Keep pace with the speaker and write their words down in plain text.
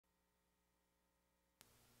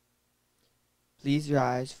Please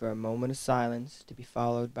rise for a moment of silence to be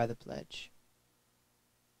followed by the pledge.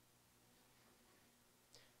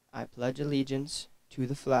 I pledge allegiance to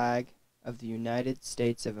the flag of the United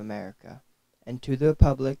States of America and to the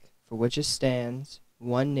republic for which it stands,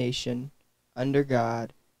 one nation, under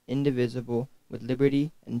God, indivisible, with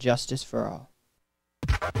liberty and justice for all.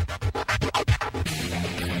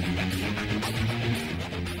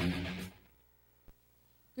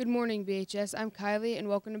 Good morning, BHS. I'm Kylie, and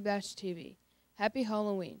welcome to Bash TV. Happy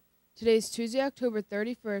Halloween. Today is Tuesday, October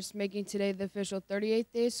 31st, making today the official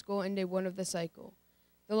 38th day of school and day 1 of the cycle.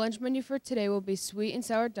 The lunch menu for today will be sweet and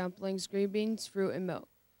sour dumplings, green beans, fruit, and milk.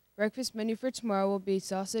 Breakfast menu for tomorrow will be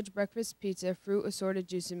sausage, breakfast pizza, fruit, assorted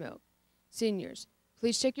juice, and milk. Seniors,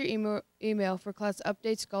 please check your email for class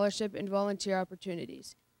updates, scholarship, and volunteer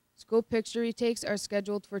opportunities. School picture retakes are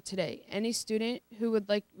scheduled for today. Any student who would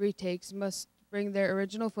like retakes must bring their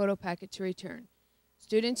original photo packet to return.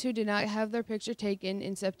 Students who did not have their picture taken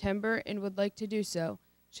in September and would like to do so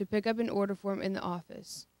should pick up an order form in the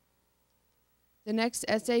office. The next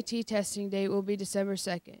SAT testing date will be December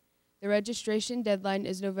 2nd. The registration deadline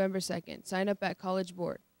is November 2nd. Sign up at College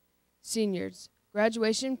Board. Seniors,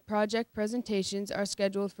 graduation project presentations are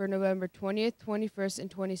scheduled for November 20th, 21st, and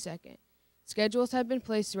 22nd. Schedules have been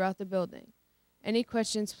placed throughout the building. Any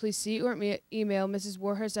questions, please see or email Mrs.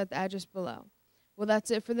 Warhurst at the address below. Well,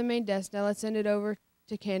 that's it for the main desk. Now let's send it over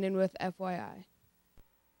to Cannon with FYI.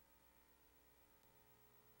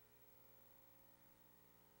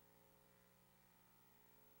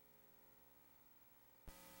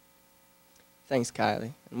 Thanks,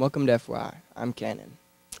 Kylie, and welcome to FYI. I'm Cannon.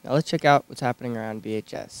 Now let's check out what's happening around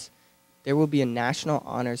BHS. There will be a National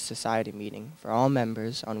Honors Society meeting for all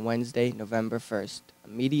members on Wednesday, November 1st,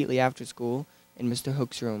 immediately after school in Mr.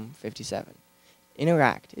 Hook's room 57.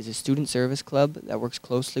 Interact is a student service club that works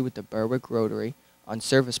closely with the Berwick Rotary on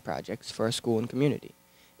service projects for our school and community.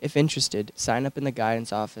 If interested, sign up in the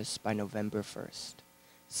guidance office by November 1st.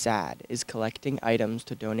 SAD is collecting items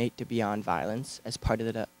to donate to Beyond Violence as part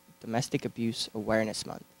of the Domestic Abuse Awareness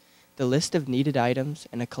Month. The list of needed items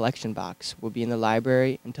and a collection box will be in the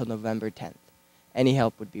library until November 10th. Any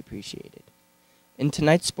help would be appreciated. In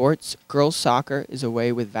tonight's sports, girls soccer is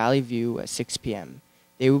away with Valley View at 6 p.m.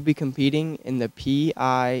 They will be competing in the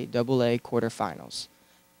PIAA quarterfinals.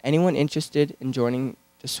 Anyone interested in joining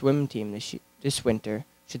the swim team this winter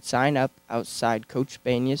should sign up outside Coach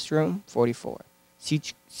Banyas' room 44.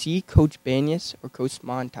 See Coach Banyas or Coach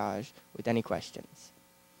Montage with any questions.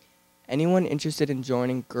 Anyone interested in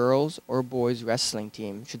joining girls or boys wrestling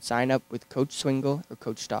team should sign up with Coach Swingle or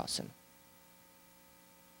Coach Dawson.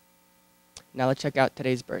 Now let's check out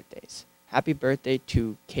today's birthdays. Happy birthday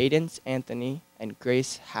to Cadence Anthony and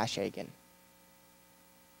Grace Hashagen.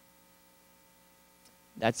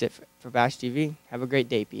 That's it for Bash TV. Have a great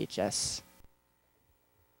day, BHS.